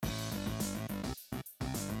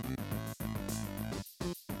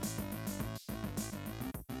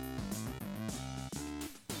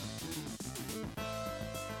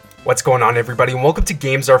What's going on, everybody, and welcome to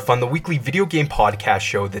Games Are Fun, the weekly video game podcast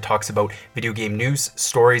show that talks about video game news,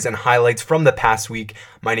 stories, and highlights from the past week.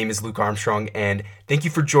 My name is Luke Armstrong, and thank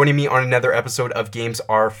you for joining me on another episode of Games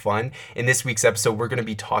Are Fun. In this week's episode, we're going to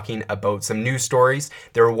be talking about some news stories.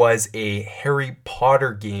 There was a Harry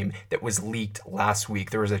Potter game that was leaked last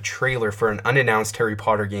week. There was a trailer for an unannounced Harry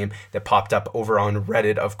Potter game that popped up over on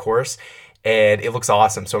Reddit, of course, and it looks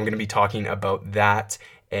awesome. So I'm going to be talking about that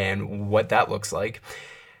and what that looks like.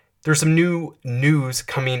 There's some new news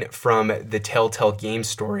coming from the Telltale Games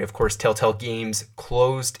story. Of course, Telltale Games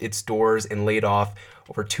closed its doors and laid off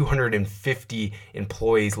over 250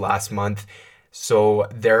 employees last month. So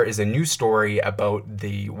there is a new story about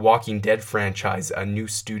the Walking Dead franchise. A new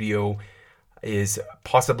studio is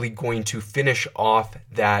possibly going to finish off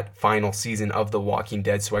that final season of The Walking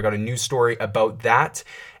Dead. So I got a news story about that.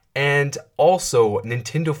 And also,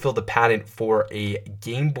 Nintendo filed a patent for a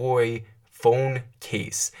Game Boy phone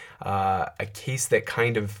case, a case that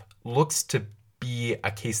kind of looks to be a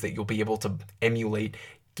case that you'll be able to emulate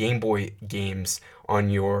Game Boy games on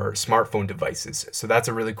your smartphone devices. So that's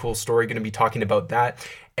a really cool story. Going to be talking about that.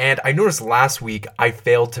 And I noticed last week I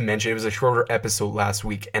failed to mention, it was a shorter episode last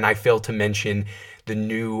week, and I failed to mention the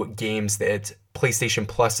new games that PlayStation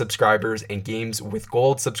Plus subscribers and games with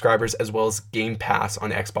Gold subscribers, as well as Game Pass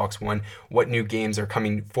on Xbox One, what new games are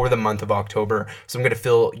coming for the month of October. So I'm going to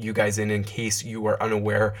fill you guys in case you are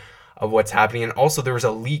unaware of what's happening. And also there was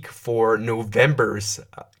a leak for November's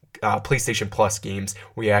PlayStation Plus games.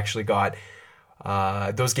 We actually got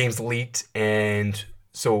those games leaked, and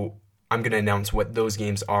so I'm going to announce what those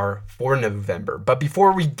games are for November. But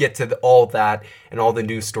before we get to all that and all the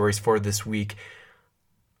news stories for this week,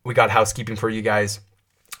 we got housekeeping for you guys.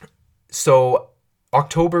 So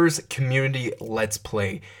October's community Let's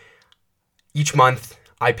Play. Each month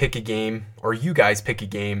I pick a game, or you guys pick a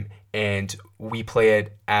game, and we play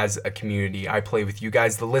it as a community. I play with you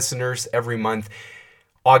guys, the listeners, every month.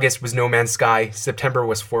 August was No Man's Sky, September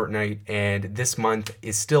was Fortnite, and this month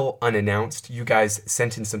is still unannounced. You guys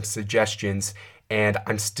sent in some suggestions, and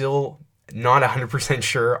I'm still not 100%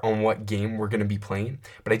 sure on what game we're going to be playing,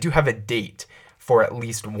 but I do have a date for at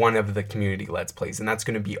least one of the community Let's Plays, and that's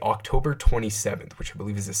going to be October 27th, which I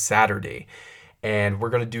believe is a Saturday. And we're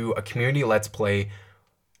going to do a community Let's Play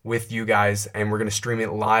with you guys, and we're going to stream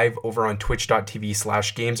it live over on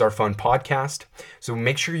twitch.tv/GamesAreFunPodcast. So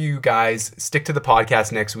make sure you guys stick to the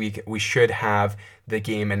podcast next week. We should have the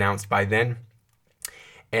game announced by then.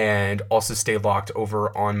 And also stay locked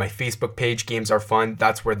over on my Facebook page, Games Are Fun.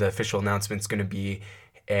 That's where the official announcement's going to be.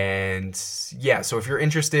 And yeah, so if you're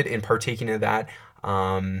interested in partaking in that,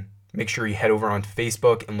 make sure you head over on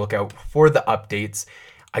Facebook and look out for the updates.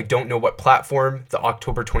 I don't know what platform the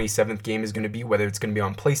October 27th game is going to be, whether it's going to be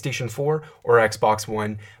on PlayStation 4 or Xbox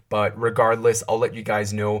One, but regardless, I'll let you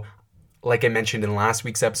guys know. Like I mentioned in last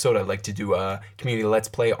week's episode, I'd like to do a community Let's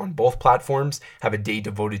Play on both platforms, have a day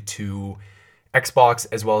devoted to Xbox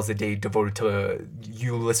as well as a day devoted to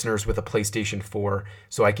you listeners with a PlayStation 4,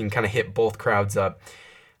 so I can kind of hit both crowds up.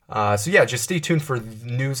 So yeah, just stay tuned for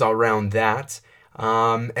news around that.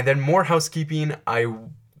 And then more housekeeping.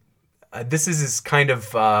 This is kind of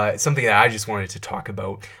something that I just wanted to talk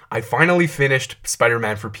about. I finally finished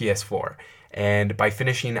Spider-Man for PS4. And by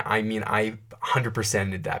finishing, I mean I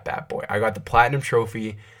 100%ed that bad boy. I got the Platinum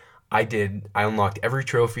Trophy. I unlocked every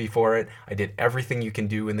trophy for it. I did everything you can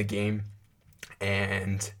do in the game.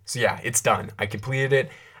 And so yeah, it's done. I completed it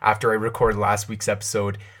after I recorded last week's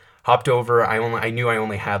episode. Hopped over. I knew I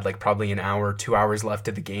only had like probably an hour, 2 hours left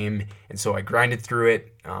of the game, and so I grinded through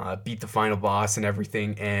it, beat the final boss and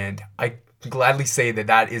everything, and I gladly say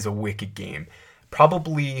that is a wicked game.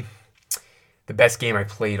 Probably the best game I've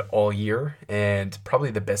played all year, and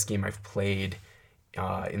probably the best game I've played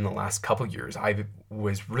in the last couple years. I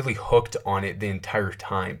was really hooked on it the entire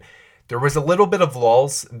time. There was a little bit of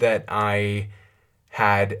lulls that I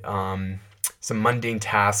had. Some mundane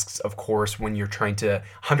tasks, of course, when you're trying to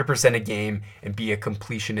 100% a game and be a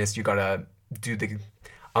completionist. You gotta do the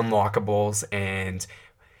unlockables and,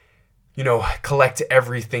 collect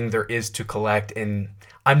everything there is to collect. And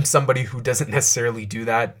I'm somebody who doesn't necessarily do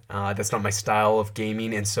that. That's not my style of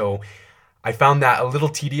gaming. And so I found that a little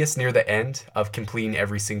tedious near the end of completing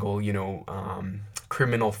every single,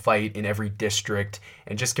 criminal fight in every district,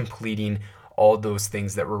 and just completing all those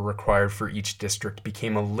things that were required for each district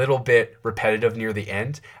became a little bit repetitive near the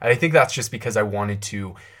end. And I think that's just because I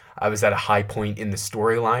was at a high point in the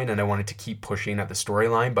storyline and I wanted to keep pushing at the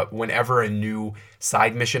storyline. But whenever a new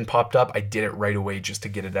side mission popped up, I did it right away just to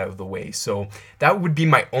get it out of the way. So that would be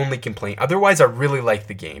my only complaint. Otherwise, I really liked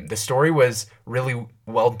the game. The story was really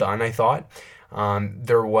well done, I thought.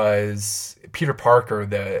 There was Peter Parker,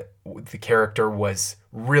 the character was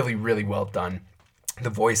really, really well done. The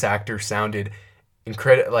voice actor sounded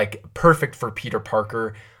perfect for Peter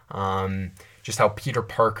Parker. Just how Peter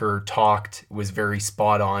Parker talked was very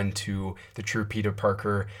spot on to the true Peter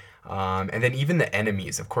Parker. And then even the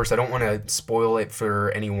enemies. Of course, I don't want to spoil it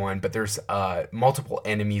for anyone, but there's multiple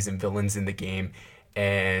enemies and villains in the game,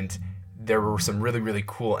 and there were some really, really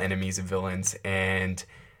cool enemies and villains, and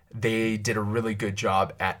they did a really good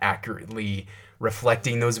job at accurately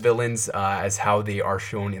reflecting those villains as how they are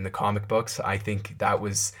shown in the comic books. I think that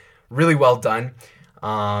was really well done.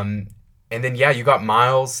 And then, yeah, you got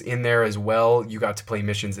Miles in there as well. You got to play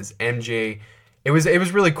missions as MJ. It was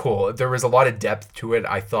really cool. There was a lot of depth to it.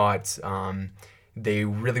 I thought they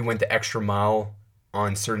really went the extra mile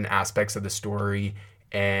on certain aspects of the story,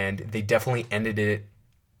 and they definitely ended it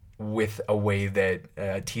with a way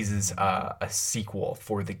that teases a sequel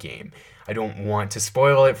for the game. I don't want to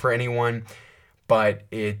spoil it for anyone, but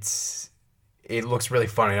it looks really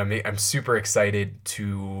fun. I'm super excited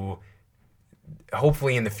to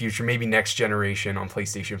hopefully in the future, maybe next generation on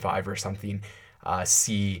PlayStation 5 or something,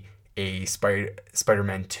 see a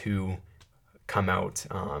Spider-Man 2 come out,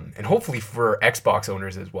 and hopefully for Xbox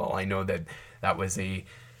owners as well. I know that was a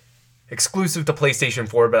exclusive to PlayStation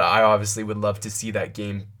 4, but I obviously would love to see that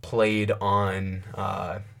game played on,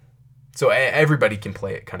 so everybody can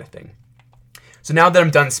play it, kind of thing. So now that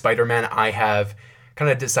I'm done Spider-Man, I have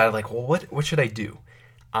kind of decided, like, well, what should I do?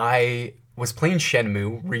 I was playing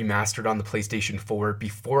Shenmue Remastered on the PlayStation 4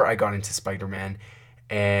 before I got into Spider-Man,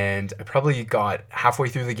 and I probably got halfway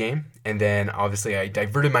through the game, and then obviously I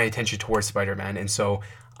diverted my attention towards Spider-Man, and so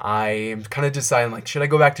I'm kind of deciding, like, should I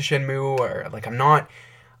go back to Shenmue, or, like, I'm not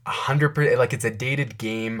 100%, like, it's a dated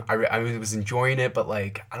game. I was enjoying it, but,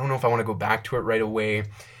 like, I don't know if I want to go back to it right away.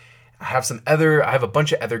 I have a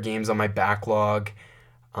bunch of other games on my backlog,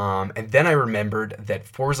 and then I remembered that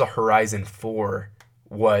Forza Horizon 4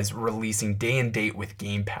 was releasing day and date with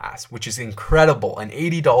Game Pass, which is incredible. An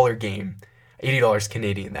 $80 game, $80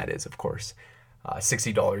 Canadian, that is, of course,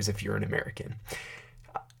 $60 if you're an American,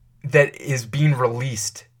 that is being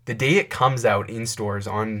released the day it comes out in stores,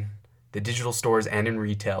 on the digital stores and in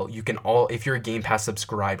retail. You can if you're a Game Pass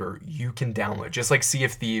subscriber, you can download, just like Sea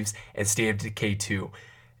of Thieves and State of Decay 2.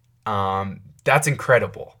 That's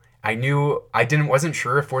incredible. Wasn't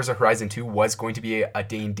sure if Forza Horizon 2 was going to be a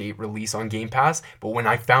day and date release on Game Pass, but when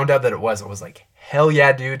I found out that it was, I was like, hell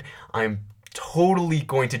yeah, dude, I'm totally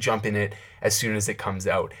going to jump in it as soon as it comes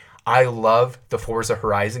out. I love the Forza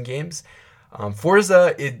Horizon games.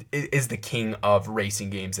 Forza is the king of racing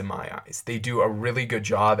games in my eyes. They do a really good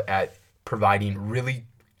job at providing really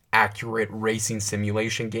accurate racing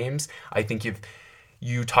simulation games. I think if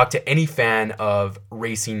you talk to any fan of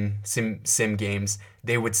racing sim games,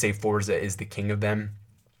 they would say Forza is the king of them.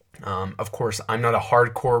 Of course, I'm not a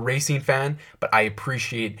hardcore racing fan, but I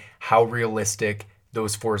appreciate how realistic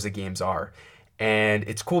those Forza games are. And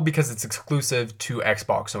it's cool because it's exclusive to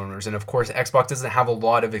Xbox owners. And of course, Xbox doesn't have a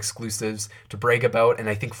lot of exclusives to brag about. And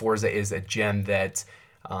I think Forza is a gem that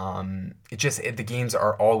the games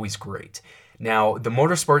are always great. Now, the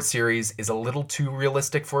Motorsport series is a little too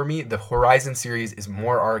realistic for me. The Horizon series is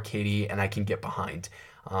more arcadey, and I can get behind.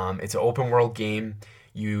 It's an open world game.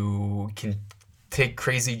 You can take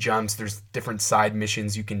crazy jumps. There's different side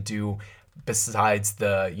missions you can do besides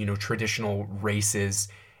the, traditional races.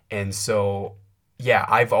 And so, yeah,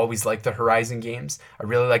 I've always liked the Horizon games. I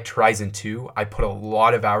really liked Horizon 2. I put a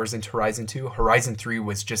lot of hours into Horizon 2. Horizon 3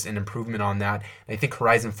 was just an improvement on that. And I think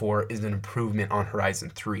Horizon 4 is an improvement on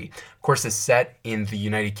Horizon 3. Of course, it's set in the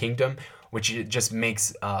United Kingdom, which just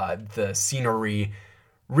makes the scenery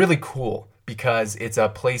really cool because it's a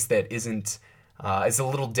place that isn't, it's a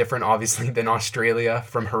little different, obviously, than Australia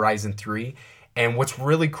from Horizon 3. And what's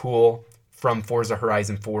really cool from Forza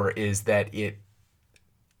Horizon 4 is that it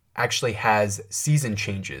actually has season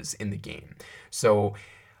changes in the game. So,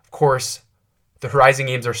 of course, the Horizon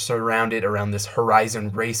games are surrounded around this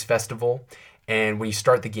Horizon Race Festival, and when you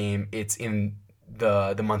start the game, it's in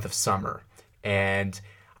the month of summer. And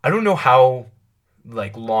I don't know how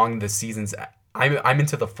long the seasons. I'm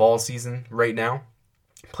into the fall season right now.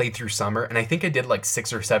 Played through summer, and I think I did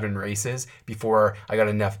 6 or 7 races before I got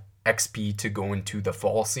enough XP to go into the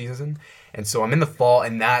fall season. And so I'm in the fall,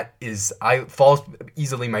 and fall is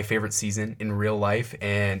easily my favorite season in real life,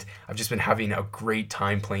 and I've just been having a great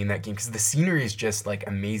time playing that game because the scenery is just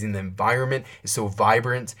amazing. The environment is so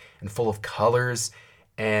vibrant and full of colors,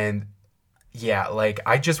 and yeah,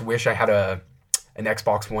 I just wish I had an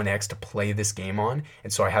Xbox One X to play this game on,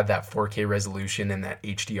 and so I had that 4K resolution and that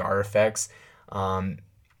HDR effects.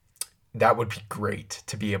 That would be great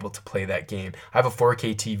to be able to play that game. I have a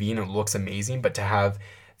 4K TV and it looks amazing, but to have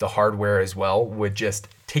the hardware as well would just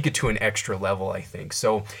take it to an extra level, I think.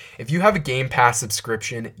 So if you have a Game Pass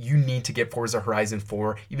subscription, you need to get Forza Horizon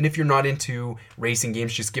 4. Even if you're not into racing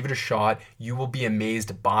games, just give it a shot. You will be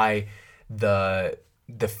amazed by the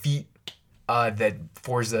feat that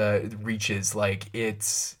Forza reaches. Like,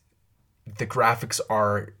 the graphics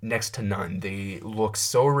are next to none. They look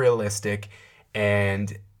so realistic,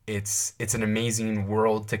 and it's an amazing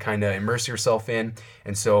world to kind of immerse yourself in.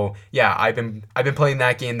 And so yeah, I've been playing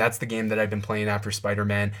that game. That's the game that I've been playing after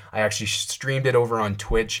Spider-Man. I actually streamed it over on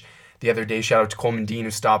Twitch the other day. Shout out to Coleman Dean,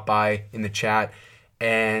 who stopped by in the chat.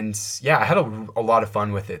 And yeah, I had a lot of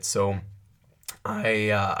fun with it. So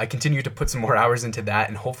I continue to put some more hours into that,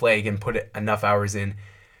 and hopefully I can put enough hours in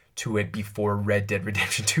to it before Red Dead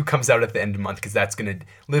Redemption 2 comes out at the end of the month, because that's going to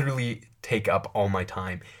literally take up all my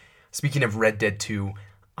time. Speaking of Red Dead 2,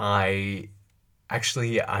 I'm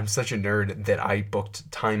such a nerd that I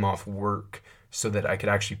booked time off work so that I could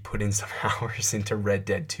actually put in some hours into Red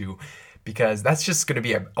Dead 2, because that's just going to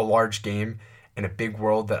be a large game and a big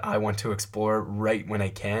world that I want to explore right when I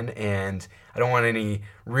can, and I don't want any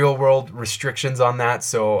real world restrictions on that.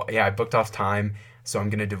 So yeah, I booked off time, so I'm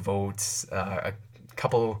going to devote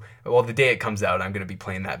the day it comes out, I'm going to be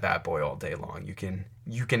playing that bad boy all day long. You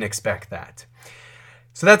can expect that.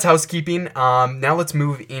 So that's housekeeping. Now let's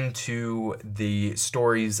move into the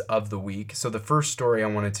stories of the week. So the first story I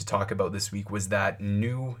wanted to talk about this week was that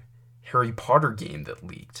new Harry Potter game that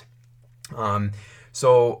leaked.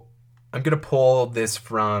 So I'm going to pull this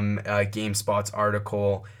from GameSpot's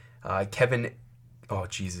article. Kevin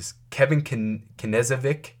Knezevic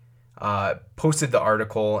posted the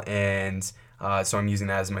article, and so I'm using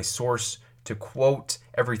that as my source to quote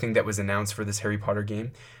everything that was announced for this Harry Potter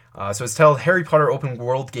game. So it's titled Harry Potter Open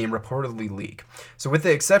World Game Reportedly Leak. So with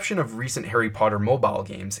the exception of recent Harry Potter mobile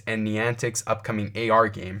games and Niantic's upcoming AR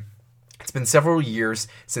game, it's been several years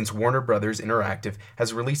since Warner Brothers Interactive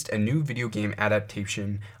has released a new video game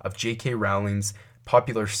adaptation of J.K. Rowling's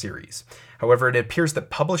popular series. However, it appears the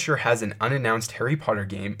publisher has an unannounced Harry Potter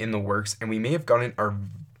game in the works, and we may have gotten our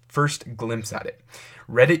first glimpse at it.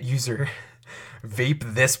 Reddit user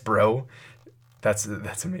Vape This Bro, that's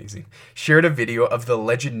amazing, shared a video of the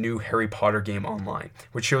alleged new Harry Potter game online,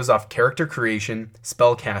 which shows off character creation,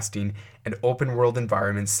 spell casting, and open world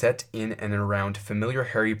environments set in and around familiar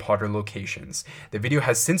Harry Potter locations. The video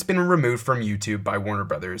has since been removed from YouTube by Warner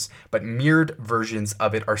Brothers, but mirrored versions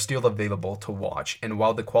of it are still available to watch, and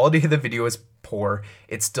while the quality of the video is poor,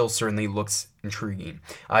 it still certainly looks intriguing.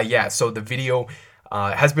 So the video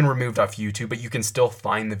has been removed off YouTube, but you can still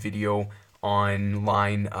find the video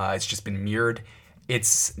online. It's just been mirrored.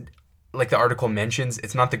 It's, like the article mentions,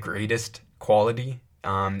 it's not the greatest quality.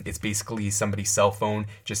 It's basically somebody's cell phone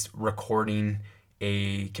just recording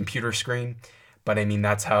a computer screen, but I mean,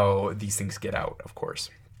 that's how these things get out, of course.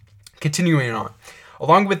 Continuing on.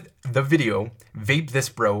 Along with the video, Vape This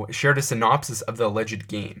Bro shared a synopsis of the alleged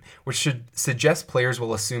game, which should suggest players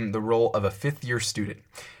will assume the role of a fifth-year student.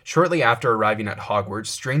 Shortly after arriving at Hogwarts,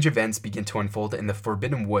 strange events begin to unfold in the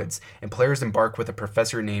Forbidden Woods, and players embark with a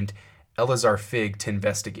professor named Elazar Fig to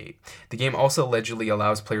investigate. The game also allegedly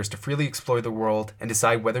allows players to freely explore the world and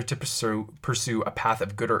decide whether to pursue a path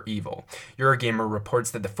of good or evil. Eurogamer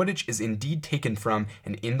reports that the footage is indeed taken from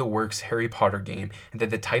an in-the-works Harry Potter game, and that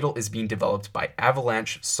the title is being developed by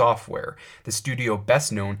Avalanche Software, the studio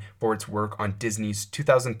best known for its work on Disney's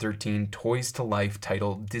 2013 Toys to Life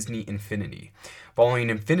title Disney Infinity. Following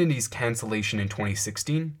Infinity's cancellation in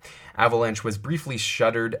 2016, Avalanche was briefly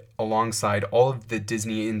shuttered alongside all of the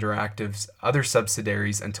Disney Interactive's other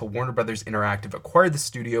subsidiaries until Warner Brothers Interactive acquired the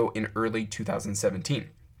studio in early 2017.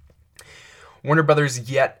 Warner Brothers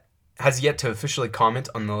has yet to officially comment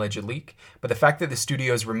on the alleged leak, but the fact that the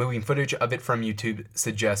studio is removing footage of it from YouTube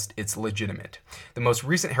suggests it's legitimate. The most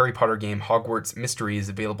recent Harry Potter game, Hogwarts Mystery, is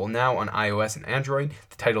available now on iOS and Android.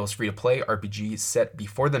 The title is free-to-play RPG set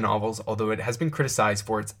before the novels, although it has been criticized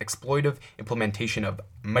for its exploitive implementation of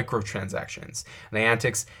microtransactions.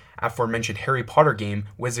 Niantic's aforementioned Harry Potter game,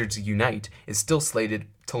 Wizards Unite, is still slated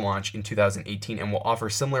to launch in 2018 and will offer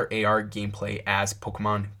similar AR gameplay as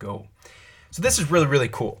Pokemon Go. So this is really, really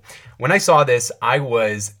cool. When I saw this, I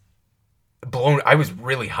was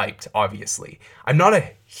really hyped, obviously. I'm not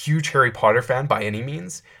a huge Harry Potter fan by any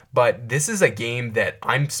means, but this is a game that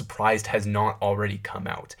I'm surprised has not already come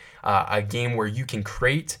out. A game where you can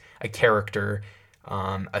create a character,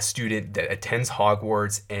 a student that attends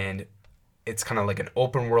Hogwarts, and it's kind of like an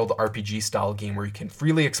open world RPG style game where you can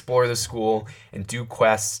freely explore the school and do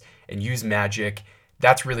quests and use magic.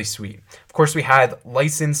 that's really sweet. Of course, we had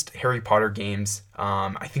licensed Harry Potter games.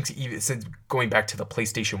 I think even since going back to the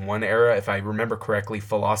PlayStation 1 era, if I remember correctly,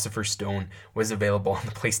 Philosopher's Stone was available on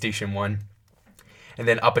the PlayStation 1. And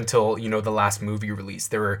then up until, the last movie release,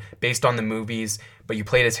 they were based on the movies, but you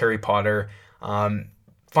played as Harry Potter.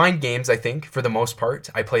 Fine games, I think, for the most part.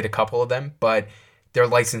 I played a couple of them, but they're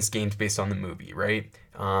licensed games based on the movie, right?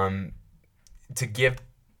 To give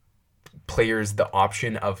players the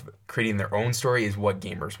option of creating their own story is what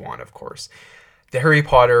gamers want, of course. The Harry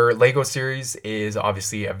Potter Lego series is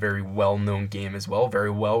obviously a very well-known game as well, very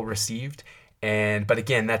well received. But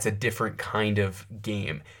again, that's a different kind of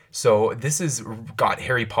game. So this has got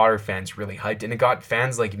Harry Potter fans really hyped, and it got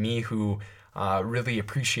fans like me who really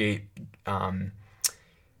appreciate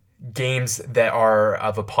games that are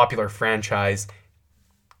of a popular franchise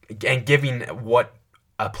and giving what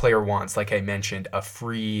a player wants, like I mentioned, a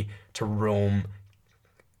free to roam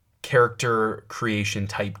character creation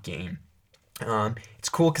type game. It's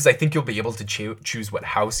cool because I think you'll be able to choose what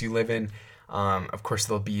house you live in. Of course,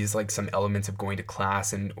 there'll be like some elements of going to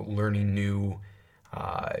class and learning new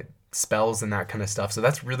spells and that kind of stuff. So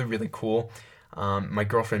that's really, really cool. My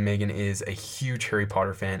girlfriend Megan is a huge Harry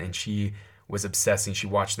Potter fan, and she was obsessing. She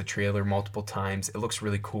watched the trailer multiple times. It looks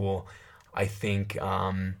really cool. I think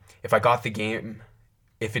if I got the game,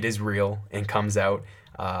 if it is real and comes out,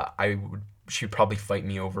 she'd probably fight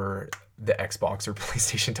me over the Xbox or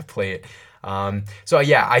PlayStation to play it. So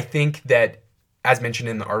yeah, I think that, as mentioned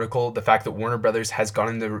in the article, the fact that Warner Brothers has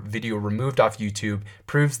gotten the video removed off YouTube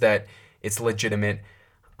proves that it's legitimate.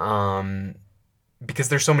 Because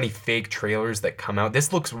there's so many fake trailers that come out.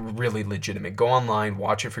 This looks really legitimate. Go online,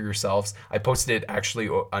 watch it for yourselves. I posted actually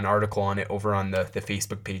an article on it over on the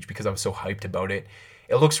Facebook page because I was so hyped about it.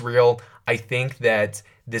 It looks real. I think that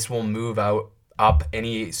this will move up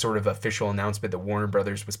any sort of official announcement that Warner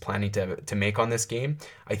Brothers was planning to make on this game.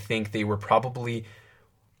 I think they were probably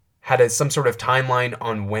had some sort of timeline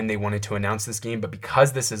on when they wanted to announce this game, but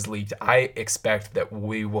because this is leaked, I expect that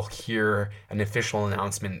we will hear an official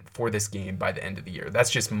announcement for this game by the end of the year.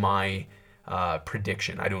 That's just my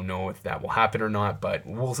prediction. I don't know if that will happen or not, but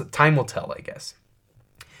time will tell, I guess.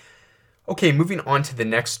 Okay, moving on to the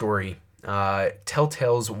next story.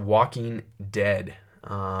 Telltale's Walking Dead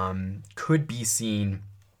could be seeing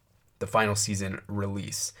the final season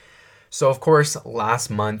release. So, of course, last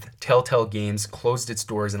month, Telltale Games closed its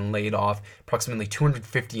doors and laid off approximately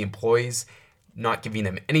 250 employees, not giving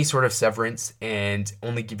them any sort of severance and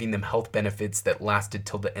only giving them health benefits that lasted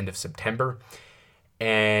till the end of September.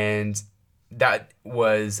 And that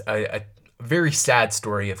was a very sad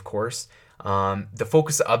story, of course. The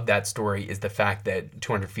focus of that story is the fact that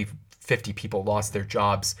 250 people lost their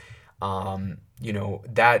jobs. That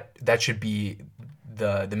should be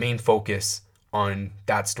the main focus on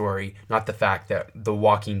that story, not the fact that The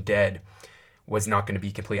Walking Dead was not going to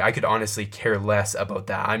be complete. I could honestly care less about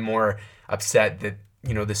that. I'm more upset that,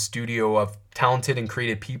 the studio of talented and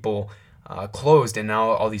creative people closed, and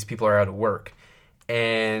now all these people are out of work.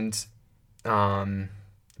 And,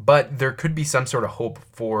 but there could be some sort of hope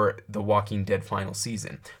for The Walking Dead final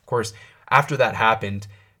season. Of course, after that happened,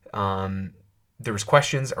 there was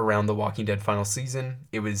questions around The Walking Dead final season.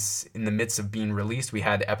 It was in the midst of being released. We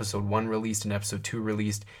had episode 1 released and episode 2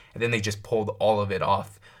 released, and then they just pulled all of it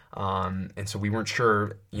off. And so we weren't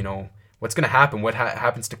sure, what's going to happen, what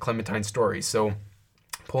happens to Clementine's story. So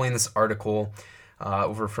pulling this article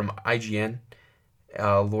over from IGN,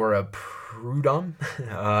 Laura Prudhomme,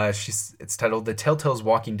 it's titled, "The Telltale's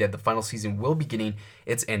Walking Dead, the final season will be getting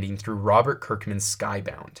its ending through Robert Kirkman's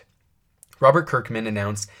Skybound." Robert Kirkman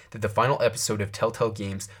announced that the final episode of Telltale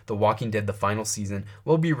Games, The Walking Dead: The Final Season,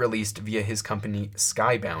 will be released via his company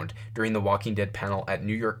Skybound during the Walking Dead panel at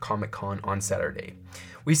New York Comic Con on Saturday.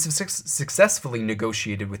 "We successfully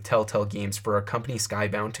negotiated with Telltale Games for our company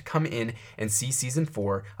Skybound to come in and see Season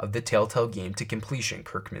 4 of the Telltale game to completion,"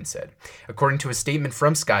 Kirkman said. According to a statement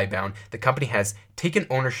from Skybound, the company has taken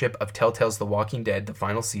ownership of Telltale's The Walking Dead, the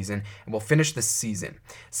final season, and will finish this season.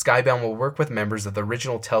 Skybound will work with members of the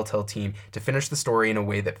original Telltale team to finish the story in a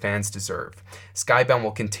way that fans deserve. Skybound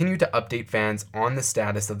will continue to update fans on the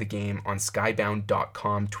status of the game on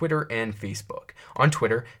skybound.com, Twitter, and Facebook. On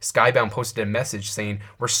Twitter, Skybound posted a message saying,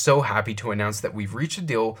 "We're so happy to announce that we've reached a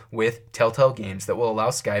deal with Telltale Games that will allow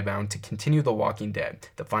Skybound to continue The Walking Dead,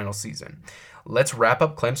 the final season. Let's wrap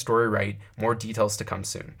up Clem's story right. More details to come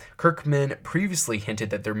soon." Kirkman previously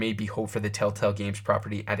hinted that there may be hope for the Telltale Games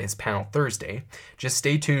property at his panel Thursday. "Just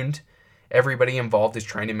stay tuned Everybody involved is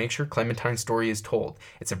trying to make sure Clementine's story is told.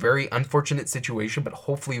 It's a very unfortunate situation, but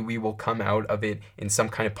hopefully we will come out of it in some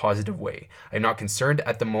kind of positive way. I'm not concerned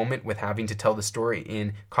at the moment with having to tell the story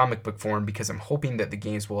in comic book form because I'm hoping that the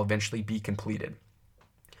games will eventually be completed.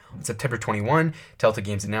 On September 21, Telltale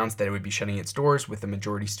Games announced that it would be shutting its doors with a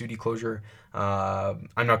majority studio closure. I'm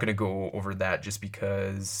not going to go over that just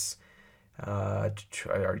because I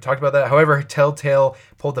already talked about that. However, Telltale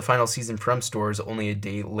pulled the final season from stores only a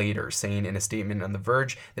day later, saying in a statement on The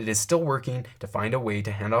Verge that it is still working to find a way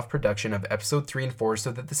to hand off production of episode 3 and 4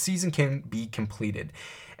 so that the season can be completed.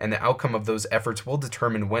 And the outcome of those efforts will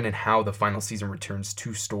determine when and how the final season returns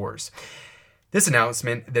to stores. This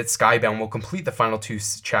announcement that Skybound will complete the final 2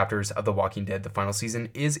 chapters of The Walking Dead, the final season,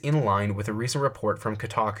 is in line with a recent report from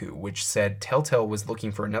Kotaku, which said Telltale was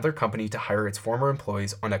looking for another company to hire its former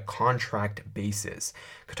employees on a contract basis.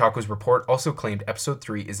 Kotaku's report also claimed episode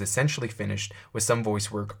 3 is essentially finished, with some voice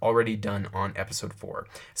work already done on episode 4.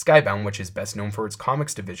 Skybound, which is best known for its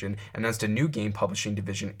comics division, announced a new game publishing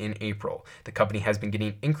division in April. The company has been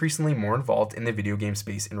getting increasingly more involved in the video game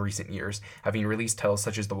space in recent years, having released titles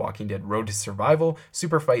such as The Walking Dead Road to Survival,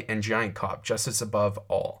 Super Fight, and Giant Cop, Justice Above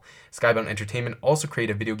All. Skybound Entertainment also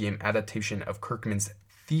created a video game adaptation of Kirkman's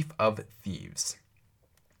Thief of Thieves.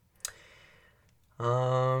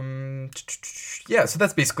 So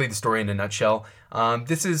that's basically the story in a nutshell.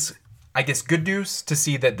 This is, I guess, good news to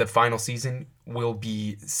see that the final season will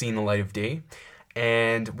be seeing the light of day.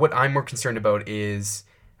 And what I'm more concerned about is,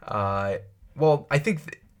 I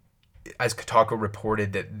think as Kotaku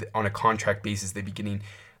reported that on a contract basis, they'd be getting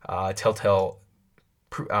Telltale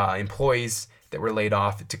employees that were laid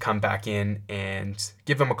off to come back in and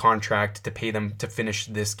give them a contract to pay them to finish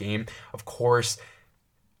this game. Of course,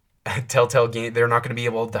 Telltale game, they're not going to be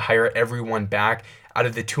able to hire everyone back. Out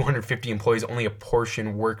of the 250 employees, only a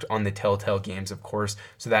portion worked on the Telltale games, of course,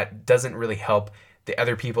 so that doesn't really help the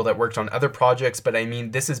other people that worked on other projects, but I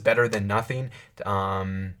mean, this is better than nothing.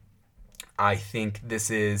 I think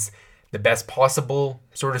this is the best possible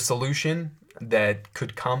sort of solution that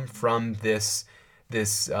could come from this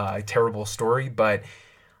terrible story, but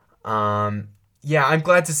I'm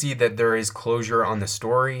glad to see that there is closure on the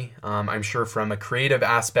story. I'm sure from a creative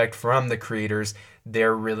aspect from the creators,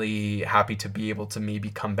 they're really happy to be able to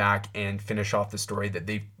maybe come back and finish off the story that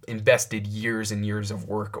they've invested years and years of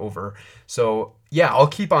work over. So yeah, I'll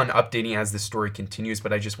keep on updating as the story continues,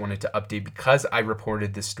 but I just wanted to update because I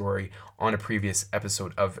reported this story on a previous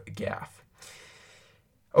episode of GAF.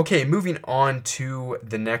 Okay, moving on to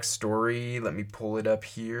the next story. Let me pull it up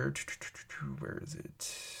here. Where is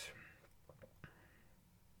it?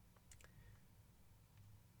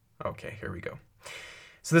 Okay, here we go.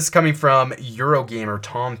 So this is coming from Eurogamer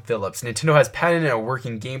Tom Phillips. Nintendo has patented a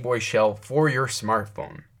working Game Boy shell for your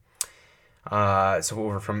smartphone. So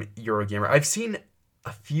over from Eurogamer. I've seen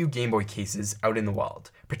a few Game Boy cases out in the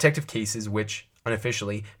wild. Protective cases which,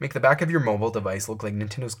 unofficially, make the back of your mobile device look like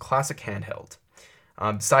Nintendo's classic handheld.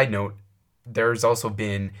 Side note, there's also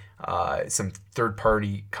been some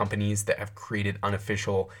third-party companies that have created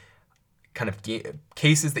unofficial kind of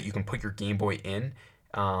cases that you can put your Game Boy in.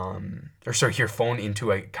 Your phone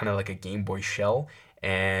into a kind of like a Game Boy shell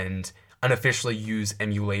and unofficially use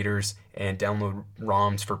emulators and download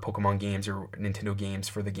ROMs for Pokemon games or Nintendo games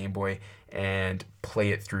for the Game Boy and play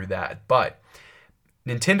it through that. But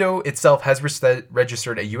Nintendo itself has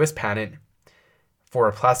registered a US patent for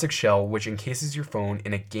a plastic shell which encases your phone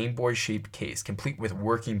in a Game Boy shaped case, complete with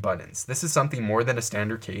working buttons. This is something more than a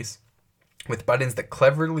standard case, with buttons that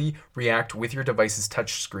cleverly react with your device's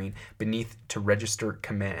touchscreen beneath to register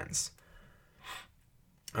commands.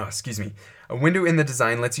 A window in the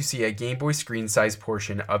design lets you see a Game Boy screen-sized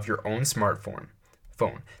portion of your own smartphone.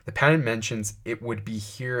 The patent mentions it would be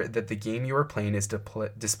here that the game you are playing is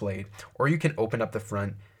displayed, or you can open up the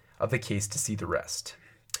front of the case to see the rest.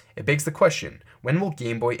 It begs the question, when will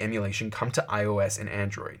Game Boy emulation come to iOS and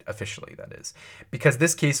Android, officially that is, because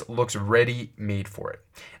this case looks ready-made for it.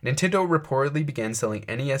 Nintendo reportedly began selling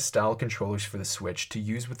NES-style controllers for the Switch to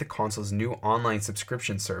use with the console's new online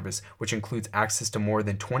subscription service, which includes access to more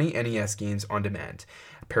than 20 NES games on demand.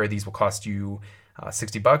 A pair of these will cost you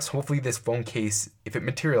 $60. Hopefully this phone case, if it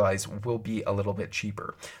materializes, will be a little bit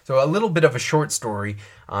cheaper. So a little bit of a short story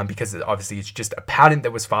because obviously it's just a patent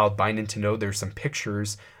that was filed by Nintendo. There's some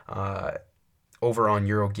pictures over on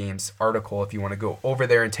Eurogame's article if you want to go over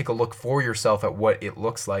there and take a look for yourself at what it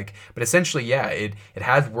looks like. But essentially, it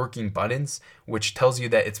has working buttons, which tells you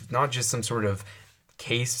that it's not just some sort of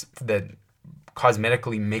case that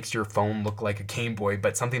cosmetically makes your phone look like a Game Boy,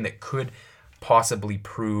 but something that could possibly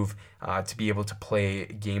prove to be able to play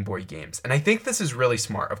Game Boy games. And I think this is really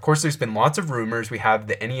smart. Of course, there's been lots of rumors. We have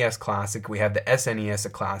the NES Classic, we have the SNES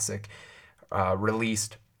Classic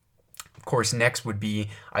released. Of course, next would be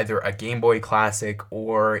either a Game Boy Classic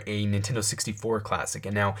or a Nintendo 64 Classic.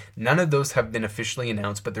 And now, none of those have been officially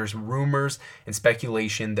announced, but there's rumors and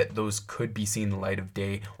speculation that those could be seeing the light of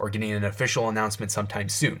day or getting an official announcement sometime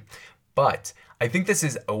soon. But I think this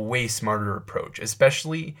is a way smarter approach,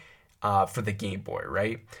 especially for the Game Boy,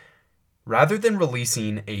 right? Rather than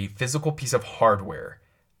releasing a physical piece of hardware,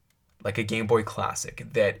 like a Game Boy Classic,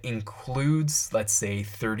 that includes, let's say,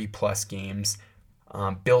 30 plus games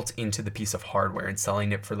built into the piece of hardware and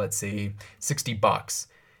selling it for, let's say, $60.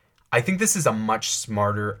 I think this is a much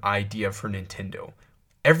smarter idea for Nintendo.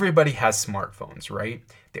 Everybody has smartphones, right?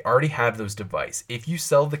 They already have those devices. If you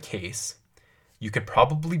sell the case, you could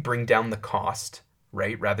probably bring down the cost,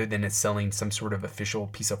 right? Rather than it selling some sort of official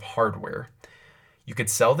piece of hardware. You could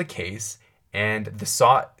sell the case and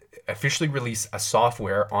officially release a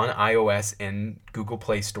software on iOS and Google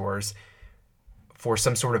Play stores for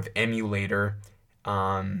some sort of emulator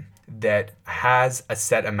that has a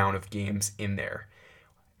set amount of games in there.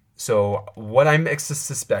 So what I'm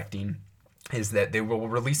suspecting is that they will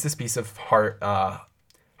release this piece of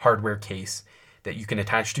hardware case that you can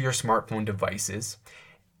attach to your smartphone devices.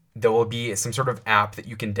 There will be some sort of app that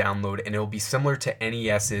you can download, and it will be similar to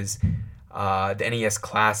NES's the NES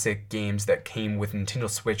Classic games that came with Nintendo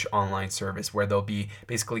Switch online service, where there'll be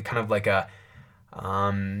basically kind of like a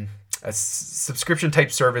subscription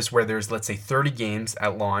type service where there's, let's say, 30 games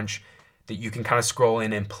at launch that you can kind of scroll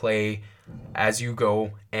in and play as you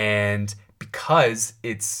go. And because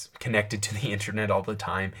it's connected to the internet all the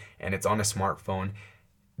time and it's on a smartphone,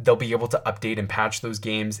 they'll be able to update and patch those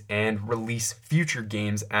games and release future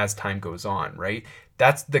games as time goes on, right?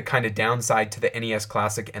 That's the kind of downside to the NES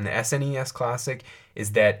Classic and the SNES Classic,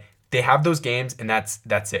 is that they have those games and that's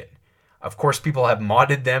it. Of course, people have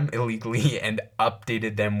modded them illegally and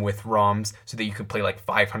updated them with ROMs so that you can play like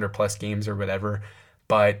 500 plus games or whatever.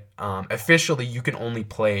 But officially, you can only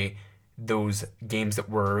play those games that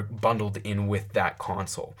were bundled in with that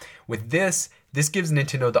console. With this gives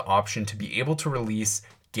Nintendo the option to be able to release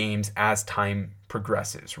games as time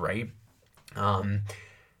progresses, right?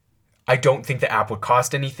 I don't think the app would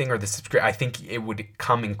cost anything, or the subscription. I think it would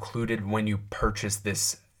come included when you purchase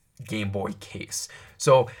this Game Boy case.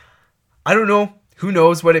 So I don't know. Who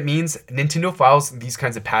knows what it means? Nintendo files these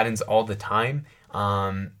kinds of patents all the time.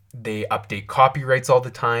 They update copyrights all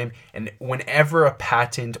the time. And whenever a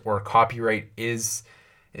patent or a copyright is,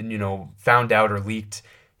 found out or leaked,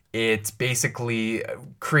 it basically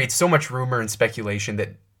creates so much rumor and speculation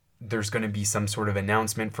that there's going to be some sort of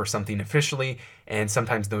announcement for something officially. And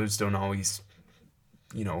sometimes those don't always,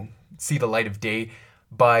 see the light of day.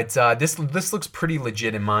 But this looks pretty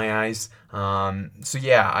legit in my eyes. So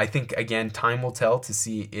yeah, I think, again, time will tell to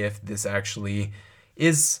see if this actually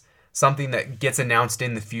is something that gets announced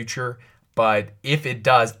in the future. But if it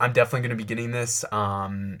does, I'm definitely going to be getting this.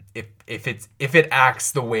 If it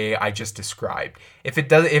acts the way I just described.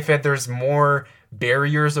 If there's more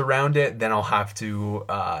barriers around it, then I'll have to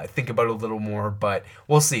think about it a little more. But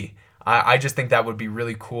we'll see. I just think that would be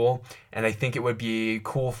really cool, and I think it would be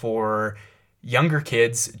cool for younger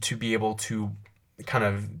kids to be able to kind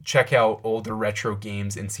of check out older retro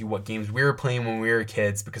games and see what games we were playing when we were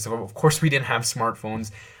kids, because of course we didn't have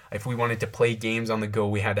smartphones. If we wanted to play games on the go,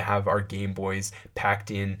 we had to have our Game Boys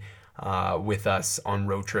packed in with us on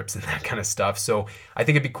road trips and that kind of stuff. So I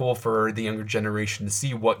think it'd be cool for the younger generation to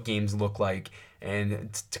see what games look like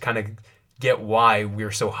and to kind of get why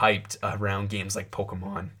we're so hyped around games like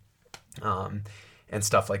Pokemon and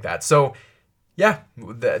stuff like that. So yeah,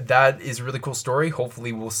 that is a really cool story.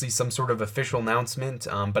 Hopefully we'll see some sort of official announcement,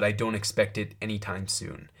 but I don't expect it anytime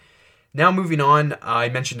soon. Now moving on, I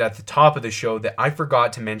mentioned at the top of the show that I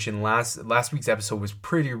forgot to mention last week's episode was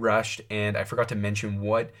pretty rushed, and I forgot to mention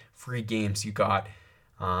what free games you got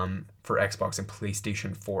for Xbox and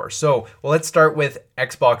PlayStation 4. So, let's start with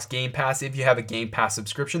Xbox Game Pass. If you have a Game Pass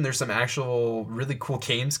subscription, there's some actual really cool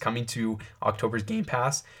games coming to October's Game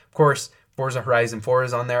Pass. Of course, Forza Horizon 4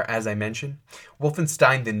 is on there, as I mentioned.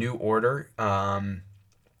 Wolfenstein: The New Order.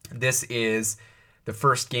 This is the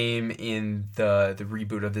first game in the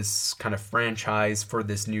reboot of this kind of franchise for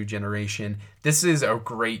this new generation. This is a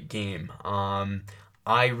great game.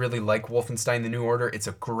 I really like Wolfenstein: The New Order. It's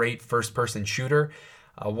a great first-person shooter.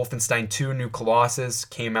 Wolfenstein 2: New Colossus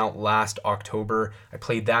came out last October. I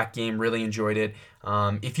played that game, really enjoyed it.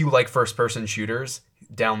 If you like first-person shooters,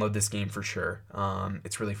 download this game for sure.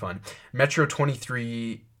 It's really fun. Metro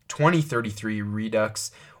 2033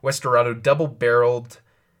 Redux, Westorado double-barreled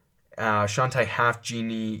Shantae Half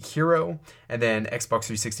Genie Hero, and then Xbox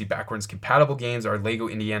 360 backwards compatible games are Lego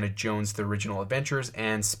Indiana Jones The Original Adventures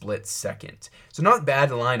and Split Second. So not bad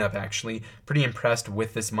lineup, actually. Pretty impressed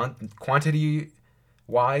with this month. Quantity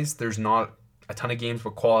wise, there's not a ton of games,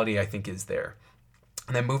 but quality I think is there.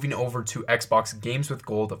 And then moving over to Xbox Games with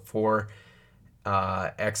Gold for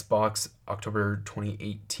Xbox October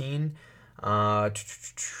 2018.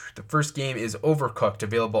 The first game is Overcooked,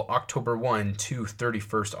 available October 1 to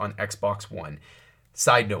 31st on Xbox One.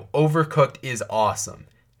 Side note, Overcooked is awesome.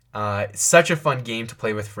 Such a fun game to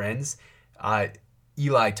play with friends.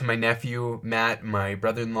 Eli, to my nephew, Matt, my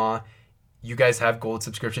brother-in-law, you guys have gold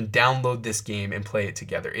subscription. Download this game and play it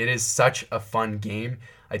together. It is such a fun game.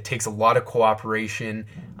 It takes a lot of cooperation.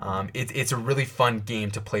 It's a really fun game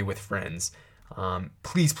to play with friends.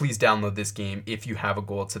 Please download this game if you have a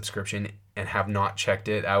gold subscription and have not checked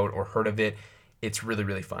it out or heard of it. It's really,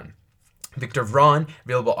 really fun. Victor Vron,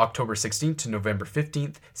 available October 16th to November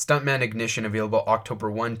 15th. Stuntman Ignition, available October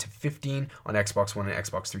 1 to 15 on Xbox One and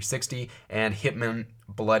Xbox 360. And Hitman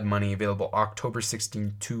Blood Money, available October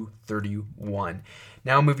 16 to 31.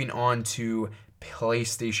 Now moving on to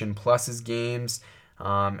PlayStation Plus's games.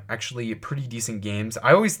 Actually, pretty decent games.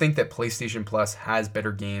 I always think that PlayStation Plus has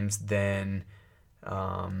better games than...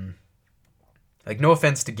 no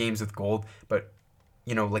offense to games with gold, but,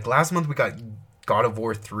 like last month we got God of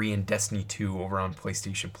War 3 and Destiny 2 over on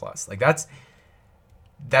PlayStation Plus.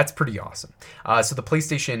 That's pretty awesome. So the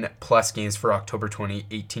PlayStation Plus games for October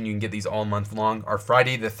 2018, you can get these all month long, are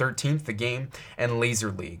Friday the 13th, the game, and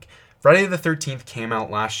Laser League. Friday the 13th came out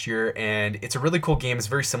last year, and it's a really cool game. It's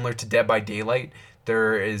very similar to Dead by Daylight.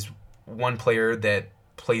 There is one player that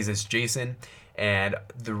plays as Jason, and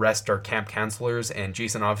the rest are camp counselors, and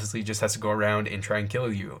Jason obviously just has to go around and try and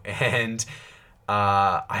kill you. And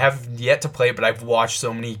I have yet to play it, but I've watched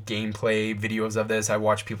so many gameplay videos of this. I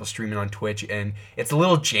watch people streaming on Twitch, and it's a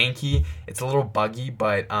little janky, it's a little buggy,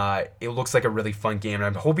 but it looks like a really fun game. And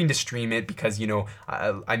I'm hoping to stream it because,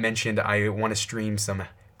 I mentioned I want to stream some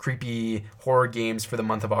creepy horror games for the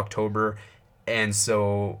month of October. And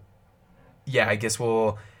so, yeah, I guess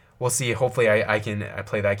we'll see. Hopefully I can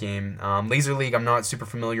play that game. Laser League I'm not super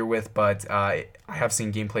familiar with, but I have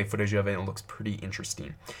seen gameplay footage of it, and it looks pretty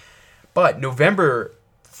interesting. But November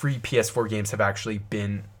free PS4 games have actually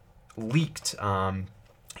been leaked.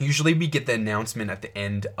 Usually we get the announcement at the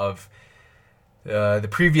end of the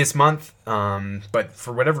previous month, but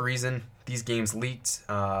for whatever reason, these games leaked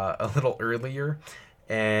a little earlier.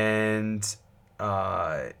 And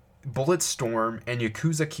Bulletstorm and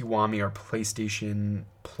Yakuza Kiwami are PlayStation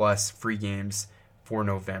Plus free games for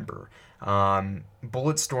November.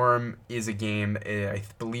 Bulletstorm is a game, I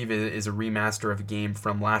believe it is a remaster of a game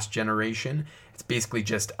from last generation. It's basically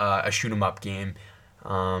just a shoot 'em up game.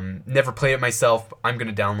 Never played it myself. I'm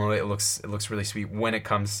gonna download it. It looks really sweet when it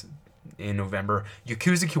comes in November.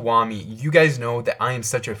 Yakuza Kiwami, you guys know that I am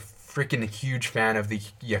such a freaking huge fan of the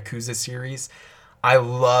Yakuza series. I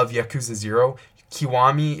love Yakuza 0.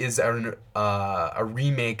 Kiwami is a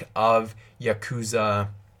remake of Yakuza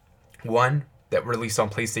 1 that released on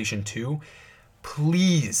PlayStation 2.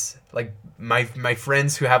 Please, my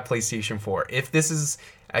friends who have PlayStation 4, if this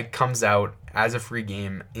comes out as a free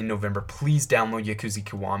game in November, please download Yakuza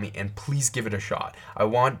Kiwami and please give it a shot. I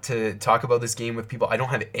want to talk about this game with people. I don't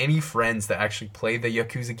have any friends that actually play the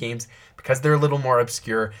Yakuza games because they're a little more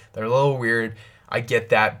obscure. They're a little weird. I get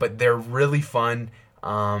that, but they're really fun.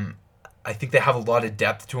 I think they have a lot of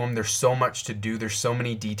depth to them. There's so much to do. There's so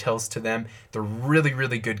many details to them. They're really,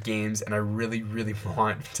 really good games, and I really, really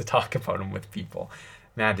want to talk about them with people.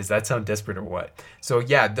 Man, does that sound desperate or what? So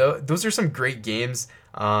yeah, those are some great games.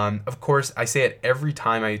 Of course, I say it every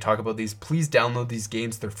time I talk about these. Please download these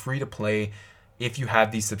games. They're free to play if you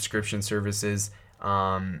have these subscription services.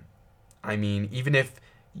 Even if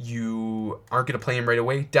you aren't going to play them right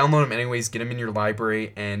away, download them anyways, get them in your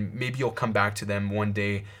library, and maybe you'll come back to them one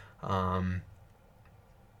day.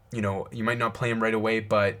 You might not play them right away,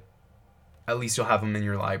 but at least you'll have them in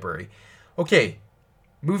your library. Okay,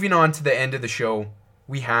 moving on to the end of the show,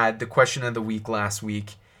 we had the question of the week last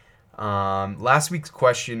week. Last week's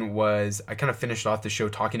question was, I kind of finished off the show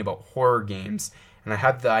talking about horror games, and I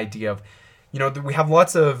had the idea of, we have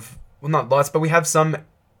we have some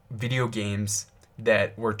video games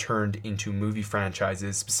that were turned into movie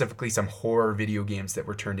franchises, specifically some horror video games that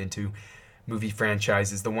were turned into movie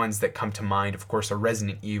franchises. The ones that come to mind, of course, are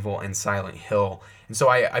Resident Evil and Silent Hill. And so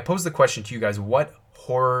I posed the question to you guys, what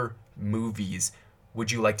horror movies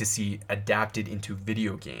would you like to see adapted into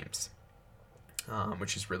video games?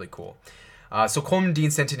 Which is really cool. So Coleman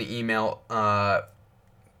Dean sent an email,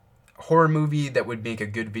 horror movie that would make a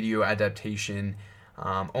good video adaptation.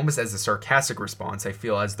 almost as a sarcastic response. I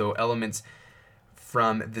feel as though elements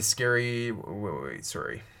from the scary... Wait,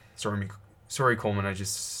 sorry, Coleman, I'm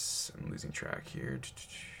losing track here.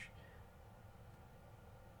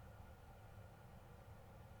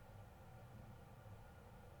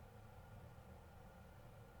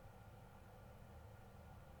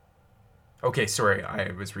 Okay, sorry,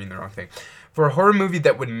 I was reading the wrong thing. For a horror movie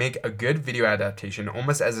that would make a good video adaptation,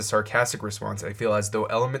 almost as a sarcastic response, I feel as though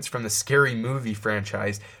elements from the Scary Movie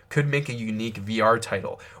franchise could make a unique VR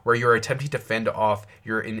title, where you're attempting to fend off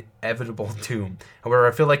your inevitable doom. However,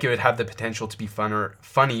 I feel like it would have the potential to be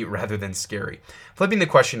funny rather than scary. Flipping the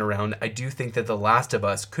question around, I do think that The Last of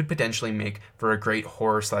Us could potentially make for a great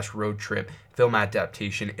horror/road trip film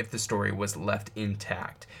adaptation if the story was left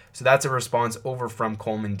intact. So that's a response over from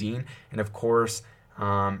Coleman Dean. And of course,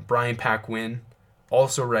 Brian Paquin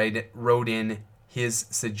also wrote in his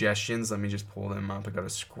suggestions. Let me just pull them up. I got to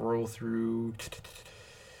scroll through.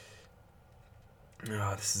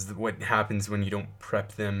 This is what happens when you don't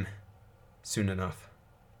prep them soon enough.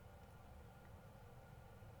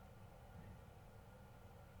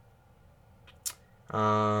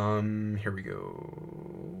 Here we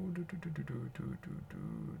go.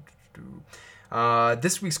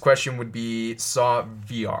 This week's question would be Saw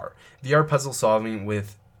VR. VR puzzle solving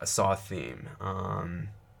with a Saw theme,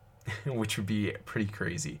 which would be pretty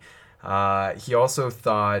crazy. He also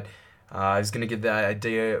thought I was going to give that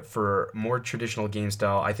idea for more traditional game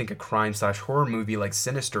style. I think a crime/horror movie like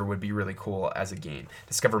Sinister would be really cool as a game.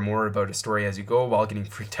 Discover more about a story as you go while getting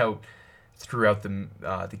freaked out throughout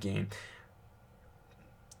the game.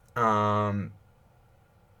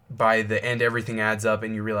 By the end, everything adds up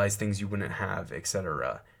and you realize things you wouldn't have,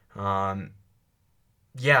 etc.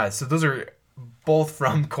 Yeah, so those are both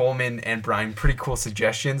from Coleman and Brian. Pretty cool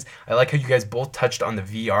suggestions. I like how you guys both touched on the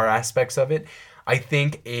VR aspects of it. I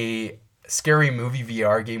think a Scary Movie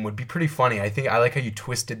VR game would be pretty funny. I like how you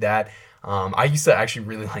twisted that. I used to actually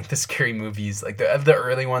really like the Scary Movies, like the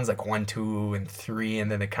early ones, like 1, 2, and 3,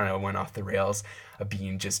 and then it kind of went off the rails of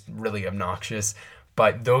being just really obnoxious.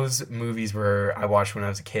 But those movies were I watched when I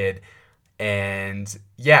was a kid. And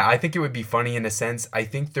yeah, I think it would be funny in a sense. I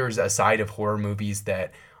think there's a side of horror movies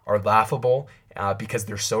that are laughable because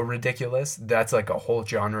they're so ridiculous. That's like a whole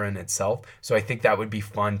genre in itself. So I think that would be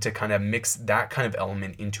fun to kind of mix that kind of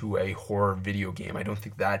element into a horror video game. I don't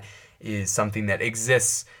think that is something that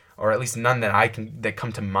exists, or at least none that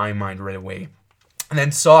come to my mind right away. And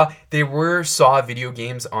then there were Saw video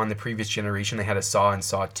games on the previous generation. They had a Saw and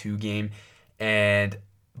Saw 2 game.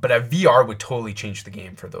 But a VR would totally change the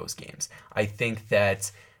game for those games. I think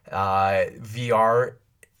that VR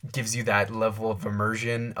gives you that level of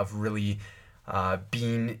immersion of really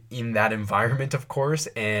being in that environment, of course,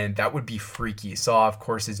 and that would be freaky. Saw, of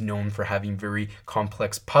course, is known for having very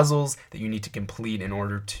complex puzzles that you need to complete in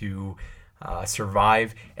order to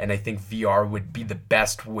survive, and I think VR would be the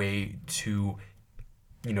best way to,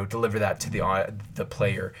 deliver that to the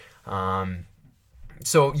player.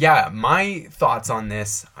 So yeah, my thoughts on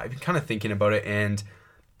this, I've been kind of thinking about it, and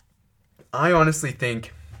I honestly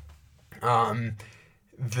think the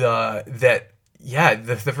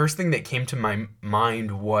first thing that came to my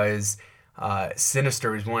mind was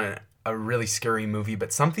Sinister is a really scary movie,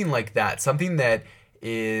 but something like that, something that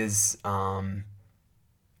is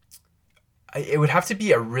it would have to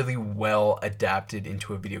be a really well adapted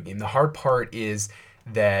into a video game. The hard part is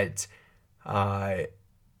that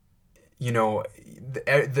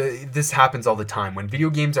this happens all the time. When video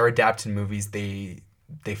games are adapted to movies, they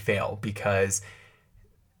fail because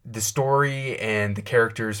the story and the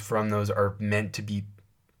characters from those are meant to be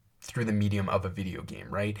through the medium of a video game,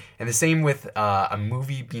 right? And the same with a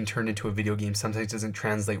movie being turned into a video game sometimes doesn't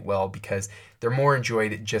translate well because they're more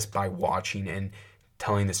enjoyed just by watching and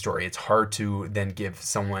telling the story. It's hard to then give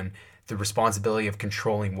someone the responsibility of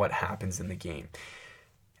controlling what happens in the game.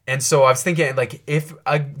 And so I was thinking, like, if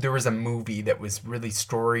there was a movie that was really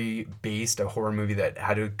story-based, a horror movie that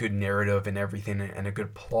had a good narrative and everything and a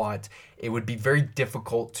good plot, it would be very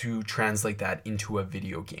difficult to translate that into a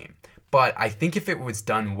video game. But I think if it was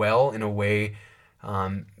done well in a way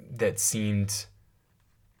that seemed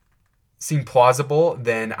plausible,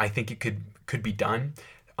 then I think it could be done.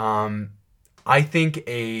 I think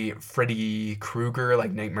a Freddy Krueger,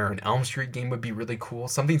 like Nightmare on Elm Street game would be really cool.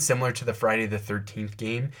 Something similar to the Friday the 13th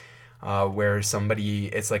game, where it's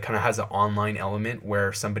like kind of has an online element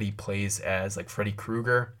where somebody plays as like Freddy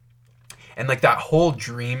Krueger. And like that whole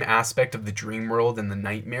dream aspect of the dream world and the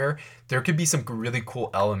nightmare, there could be some really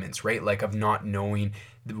cool elements, right? Like of not knowing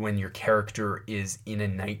when your character is in a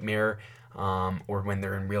nightmare, or when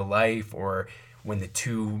they're in real life, or when the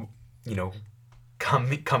two,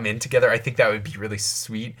 come in together. I think that would be really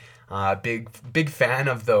sweet. Big fan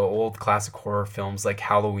of the old classic horror films like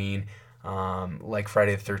Halloween, like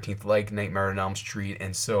Friday the 13th, like Nightmare on Elm Street,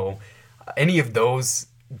 and so any of those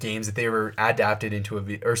games if they were adapted into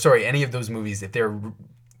any of those movies if they're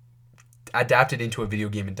adapted into a video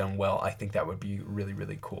game and done well, I think that would be really,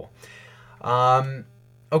 really cool.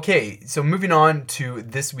 Okay, so moving on to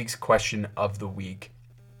this week's question of the week.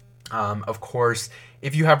 Of course,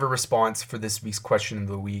 if you have a response for this week's question of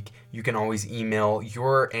the week, you can always email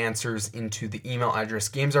your answers into the email address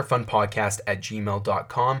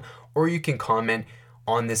gamesarefunpodcast@gmail.com, or you can comment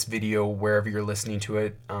on this video wherever you're listening to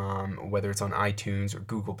it, whether it's on iTunes or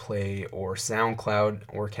Google Play or SoundCloud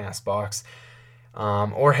or CastBox,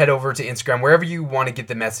 or head over to Instagram, wherever you want to get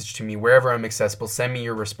the message to me, wherever I'm accessible. Send me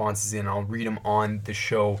your responses in. I'll read them on the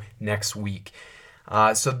show next week.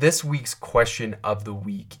 So this week's question of the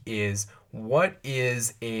week is, what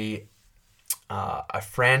is a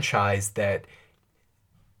franchise that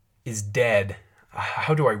is dead?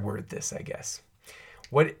 How do I word this, I guess?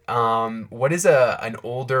 What is an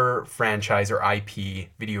older franchise or IP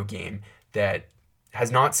video game that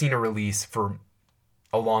has not seen a release for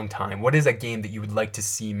a long time? What is a game that you would like to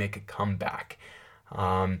see make a comeback?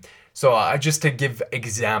 So just to give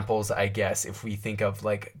examples, I guess, if we think of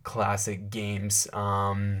like classic games,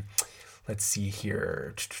 let's see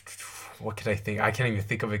here. What could I think? I can't even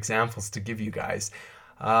think of examples to give you guys.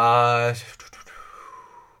 I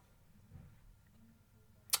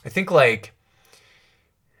think like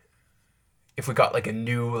if we got like a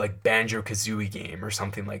new like Banjo-Kazooie game or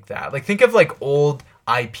something like that. Like think of like old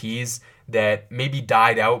IPs that maybe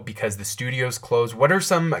died out because the studios closed. What are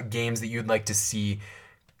some games that you'd like to see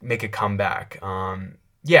make a comeback?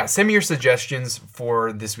 Send me your suggestions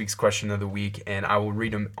for this week's question of the week, and I will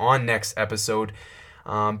read them on next episode.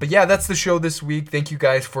 But yeah, that's the show this week. Thank you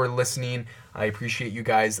guys for listening. I appreciate you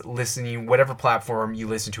guys listening, whatever platform you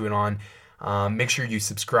listen to it on. Make sure you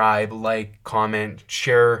subscribe, like, comment,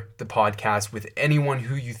 share the podcast with anyone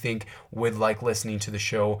who you think would like listening to the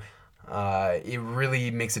show. It really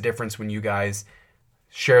makes a difference when you guys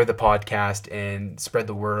share the podcast and spread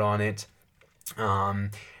the word on it.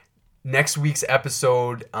 Next week's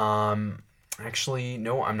episode, actually,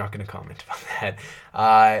 no, I'm not going to comment about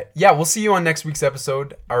that. We'll see you on next week's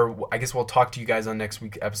episode, or I guess we'll talk to you guys on next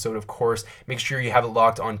week's episode, of course. Make sure you have it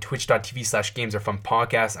locked on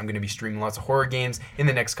twitch.tv/gamesarefunpodcast. I'm going to be streaming lots of horror games in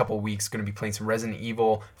the next couple of weeks. Going to be playing some Resident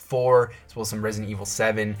Evil 4, as well as some Resident Evil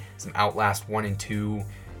 7, some Outlast 1 and 2,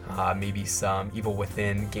 maybe some Evil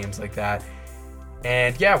Within, games like that.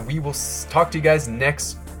 And yeah, we will talk to you guys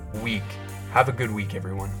next week. Have a good week,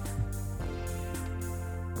 everyone.